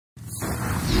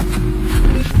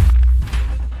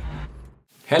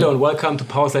Hello and welcome to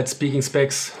Powerslide Speaking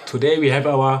Specs. Today we have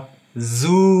our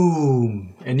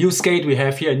Zoom, a new skate we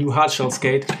have here, a new hardshell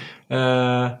skate.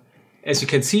 As you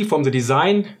can see from the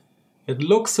design, it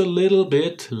looks a little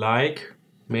bit like,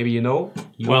 maybe you know.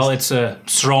 Well, it's a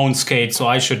thrown skate, so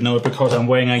I should know it because I'm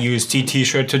wearing a USD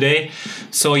t-shirt today.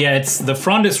 So yeah, the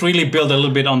front is really built a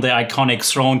little bit on the iconic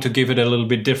throne to give it a little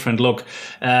bit different look.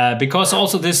 Because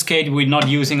also this skate we're not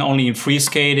using only in free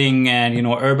skating and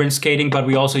urban skating, but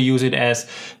we also use it as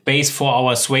base for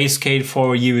our sway skate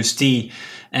for USD.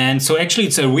 And so actually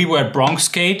it's a reworked Bronx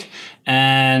skate.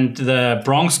 And the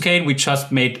Bronx skate we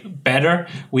just made better.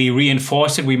 We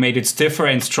reinforced it, we made it stiffer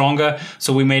and stronger.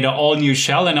 So we made an all new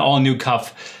shell and an all new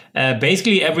cuff.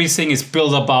 Basically everything is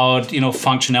built about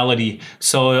functionality.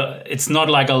 So it's not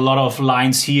like a lot of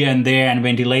lines here and there and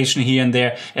ventilation here and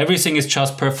there. Everything is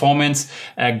just performance,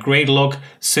 a great look,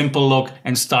 simple look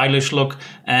and stylish look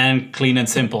and clean and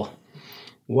simple.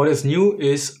 What is new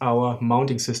is our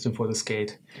mounting system for the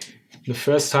skate. The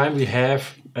first time we have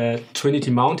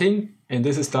TRINITY mounting, and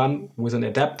this is done with an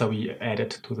adapter we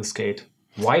added to the skate.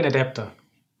 Why an adapter?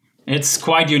 It's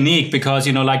quite unique because,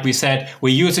 like we said,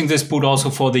 we're using this boot also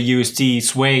for the USD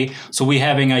sway. So we're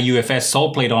having a UFS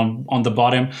sole plate on the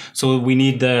bottom. So we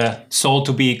need the sole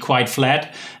to be quite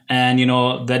flat. And,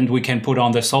 then we can put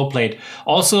on the sole plate.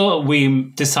 Also,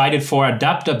 we decided for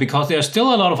adapter because there are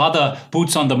still a lot of other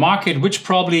boots on the market which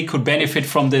probably could benefit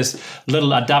from this little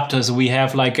adapters. We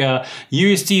have like a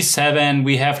USD 7,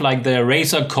 we have like the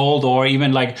Razor Cold, or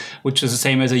even like, which is the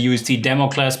same as a USD demo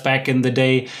class back in the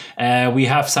day. We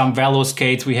have some Velo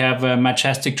skates, we have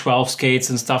Majestic 12 skates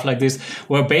and stuff like this.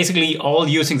 We're basically all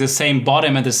using the same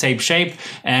bottom and the same shape.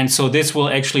 And so this will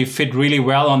actually fit really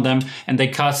well on them. And they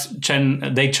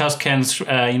just can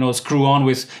screw on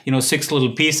with 6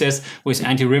 little pieces with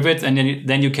anti-rivets, and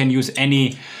then you can use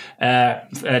any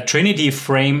TRINITY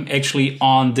frame actually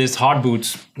on this hard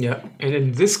boots. Yeah, and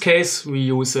in this case we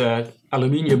use a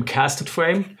aluminium casted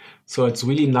frame, so it's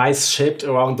really nice shaped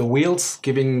around the wheels,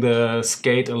 giving the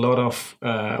skate a lot of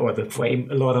or the frame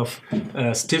a lot of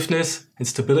stiffness and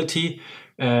stability,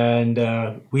 and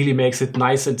really makes it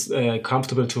nice and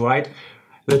comfortable to ride.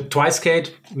 The Triskate,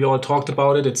 we all talked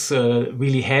about it. It's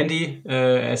really handy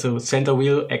as a center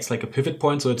wheel, acts like a pivot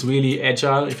point. So it's really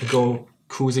agile if you go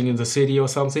cruising in the city or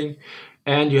something.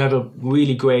 And you have a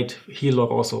really great heel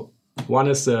lock also. One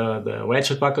is the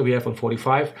ratchet buckle we have on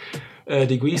 45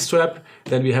 degree strap.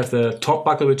 Then we have the top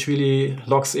buckle which really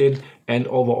locks in. And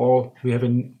overall, we have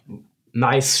a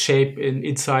nice shape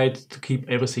inside to keep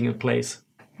everything in place.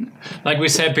 Like we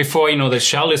said before, the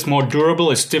shell is more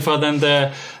durable, it's stiffer than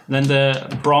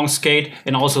the Bronx skate,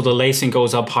 and also the lacing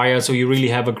goes up higher, so you really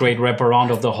have a great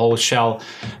wraparound of the whole shell.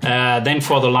 Then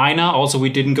for the liner, also we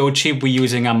didn't go cheap. We're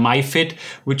using a MyFit,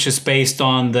 which is based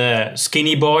on the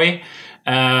Skinny Boy.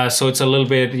 So it's a little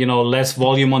bit, less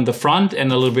volume on the front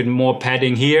and a little bit more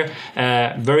padding here.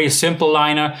 Very simple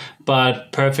liner,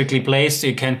 but perfectly placed.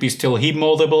 It can be still heat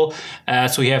moldable.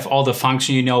 So you have all the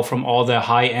function, from all the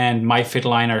high-end MyFit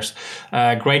liners.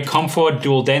 Great comfort,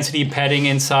 dual density padding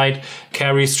inside,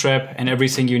 carry strap, and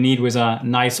everything you need with a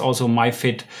nice also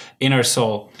MyFit inner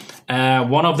sole.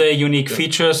 One of the unique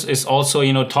features is also,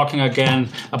 talking again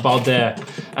about the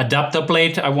adapter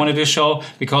plate I wanted to show,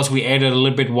 because we added a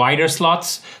little bit wider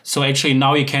slots. So actually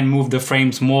now you can move the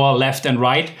frames more left and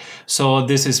right. So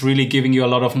this is really giving you a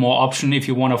lot of more option. If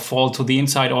you want to fall to the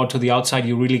inside or to the outside,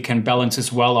 you really can balance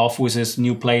this well off with this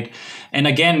new plate. And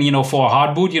again, for a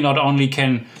hard boot, you not only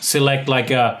can select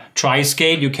like a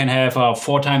Triskate, you can have a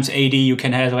 4x80, you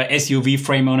can have a SUV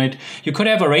frame on it, you could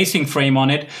have a racing frame on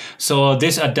it. So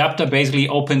this adapter basically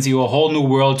opens you a whole new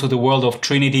world to the world of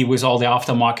TRINITY with all the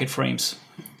aftermarket frames.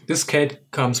 This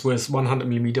skate comes with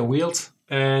 100mm wheels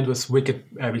and with Wicked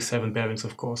ABEC 7 bearings,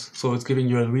 of course. So it's giving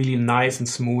you a really nice and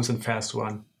smooth and fast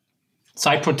run.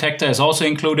 Side protector is also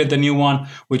included, the new one,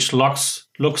 which looks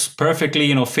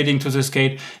perfectly, fitting to the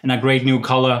skate, and a great new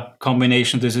color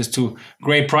combination. This is to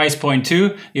great price point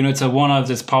too. It's one of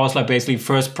this Powerslide basically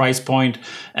first price point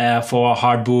for a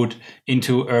hard boot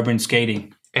into urban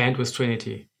skating. And with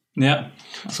TRINITY. Yeah.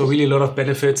 So really a lot of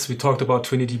benefits. We talked about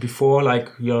TRINITY before, like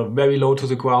you're very low to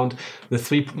the ground. The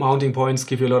 3 mounting points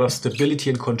give you a lot of stability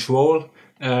and control.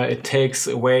 It takes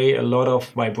away a lot of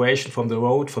vibration from the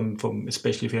road, from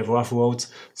especially if you have rough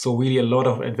roads. So really a lot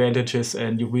of advantages,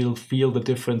 and you will feel the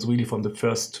difference really from the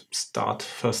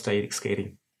first day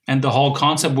skating. And the whole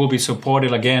concept will be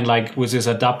supported again, like with this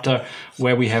adapter,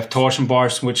 where we have torsion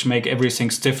bars, which make everything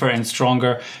stiffer and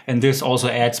stronger. And this also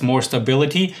adds more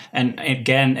stability and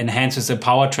again enhances the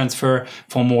power transfer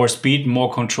for more speed,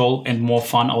 more control, and more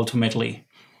fun ultimately.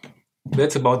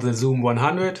 That's about the Zoom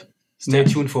 100. Stay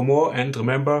tuned for more, and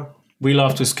remember, we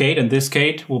love to skate, and this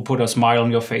skate will put a smile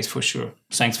on your face for sure.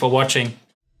 Thanks for watching.